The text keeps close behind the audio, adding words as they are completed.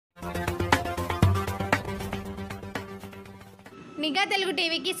నిఘా తెలుగు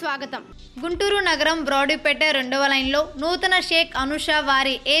టీవీకి స్వాగతం. గుంటూరు నగరం బ్రాడీపేట 2వ లైన్లో నూతన షేక్ అనుష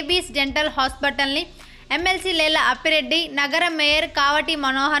వారి ఏబీస్ డెంటల్ హాస్పిటల్ని ఎమ్మెల్సీ లేళ్ల అప్పిరెడ్డి, నగర మేయర్ కావటి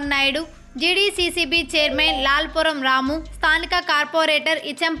మనోహర్ నాయుడు, జీడీసీసీబీ చైర్మన్ లాల్పురం రాము, స్థానిక కార్పొరేటర్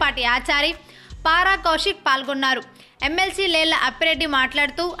ఇచ్చంపాటి ఆచారి, పారా కౌశిక్ పాల్గొన్నారు. ఎమ్మెల్సీ లేళ్ల అప్పిరెడ్డి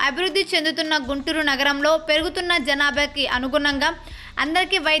మాట్లాడుతూ అభివృద్ధి చెందుతున్న గుంటూరు నగరంలో పెరుగుతున్న జనాభాకి అనుగుణంగా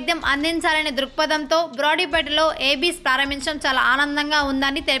అందరికీ వైద్యం అందించాలనే దృక్పథంతో బ్రాడీపేటలో ఏబీస్ ప్రారంభించడం చాలా ఆనందంగా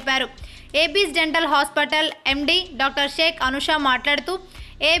ఉందని తెలిపారు. ఏబీస్ dental hospital MD doctor Sheikh Anusha మాట్లాడుతూ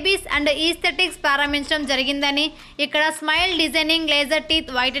ఏబీస్ అండ్ ఈస్థెటిక్స్ ప్రారంభించడం జరిగిందని, ఇక్కడ smile designing, laser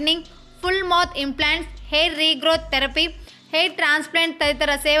teeth whitening, full mouth implants, hair regrowth therapy, hair transplant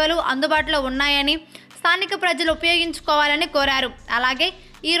తదితర సేవలు అందుబాటులో ఉన్నాయని స్థానిక ప్రజలు ఉపయోగించుకోవాలని కోరారు. అలాగే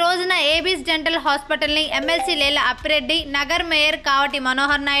ఈ రోజున ఏబీస్ డెంటల్ హాస్పిటల్ని MLC Lella Appireddy, Nagar mayor Kavati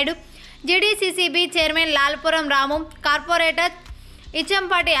Manohar Naidu, జీడీసీసీబీ chairman Lalpuram రాము, కార్పొరేటర్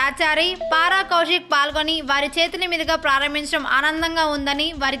ఇచ్చంపాటి ఆచారి, పారా కౌశిక్ పాల్గొని వారి చేతుల మీదుగా ప్రారంభించడం ఆనందంగా ఉందని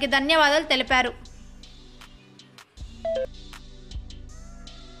వారికి ధన్యవాదాలు తెలిపారు.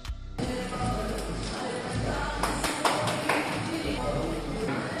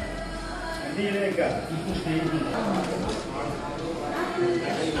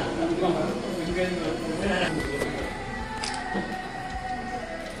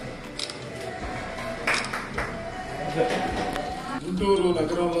 గుంటూరు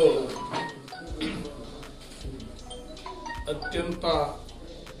నగరంలో అత్యంత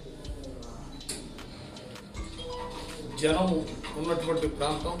జనం ఉన్నటువంటి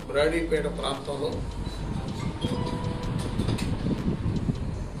ప్రాంతం బ్రాడీపేట ప్రాంతంలో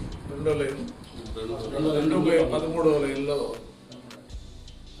 2వ లైన్ 213వ లైన్లో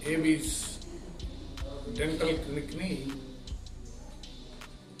ఏబీస్ డెంటల్ క్లినిక్ని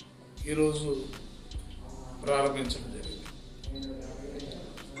ఈరోజు ప్రారంభించడం జరిగింది.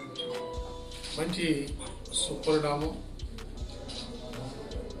 మంచి సుపరిణామం.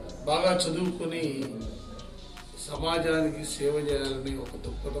 బాగా చదువుకొని సమాజానికి సేవ చేయాలని ఒక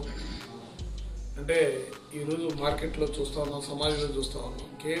దృక్పథం. అంటే ఈరోజు మార్కెట్లో చూస్తూ ఉన్నాం, సమాజంలో చూస్తూ ఉన్నాం,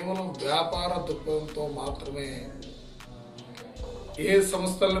 కేవలం వ్యాపార దృక్పథంతో మాత్రమే ఏ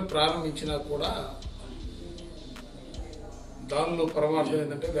సంస్థలను ప్రారంభించినా కూడా దానిలో పరమార్థం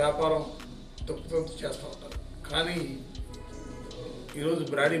ఏంటంటే వ్యాపారం దృక్పథంతో చేస్తూ ఉంటారు. కానీ ఈరోజు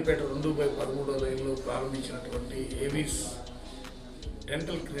బ్రాడీపేట 2/13వ లైన్లో ప్రారంభించినటువంటి ఏబీస్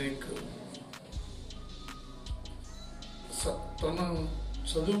డెంటల్ క్లినిక్ తను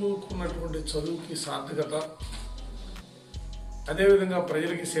చదువుకున్నటువంటి చదువుకి సార్థకత, అదేవిధంగా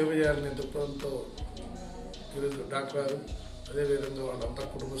ప్రజలకి సేవ చేయాలనే దృక్పథంతో ఈరోజు డాక్టర్ గారు, అదేవిధంగా వాళ్ళంతా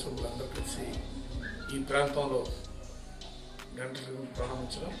కుటుంబ సభ్యులందరూ కలిసి ఈ ప్రాంతంలో డెంటల్ క్లినిక్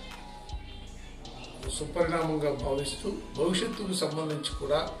ప్రారంభించడం సుపరిణామంగా భావిస్తూ భవిష్యత్తుకు సంబంధించి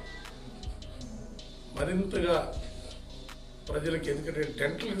కూడా మరింతగా ప్రజలకి, ఎందుకంటే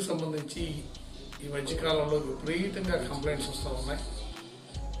డెంటల్కి సంబంధించి ఈ మధ్యకాలంలో విపరీతంగా కంప్లైంట్స్ వస్తూ ఉన్నాయి.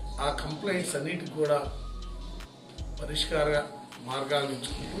 ఆ కంప్లైంట్స్ అన్నిటికి కూడా పరిష్కార మార్గాలు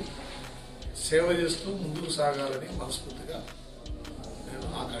ఎంచుకుంటూ సేవ చేస్తూ ముందుకు సాగాలని మనస్ఫూర్తిగా నేను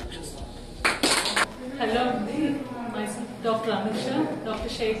ఆకాంక్షిస్తాను. Hello, myself Dr. Anusha, Dr.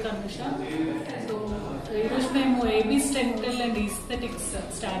 Sheikh Anusha. So, ఈరోజు మేము ఏబీస్ డెంటల్ అండ్ ఈస్థెటిక్స్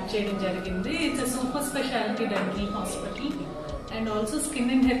స్టార్ట్ చేయడం జరిగింది. It's a super speciality dental hospital and also skin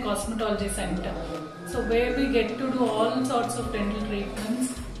and hair cosmetology center. So where we get to do all sorts of dental treatments,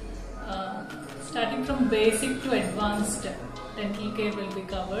 starting from basic to advanced dental care will be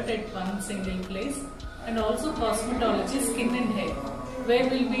covered at one single place, and also cosmetology, skin and hair, where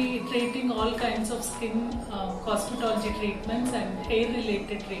we'll be treating all kinds of skin cosmetology treatments and hair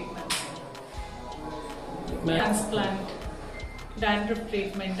related treatments. Transplant, dandruff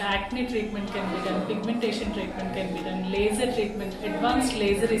treatment, acne treatment can be done, pigmentation treatment can be done, laser treatment, advanced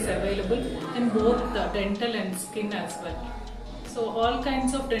laser is available in both the dental and skin as well. So all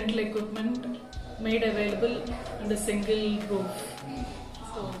kinds of dental equipment made available under single roof.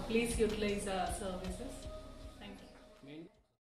 So please utilize our services.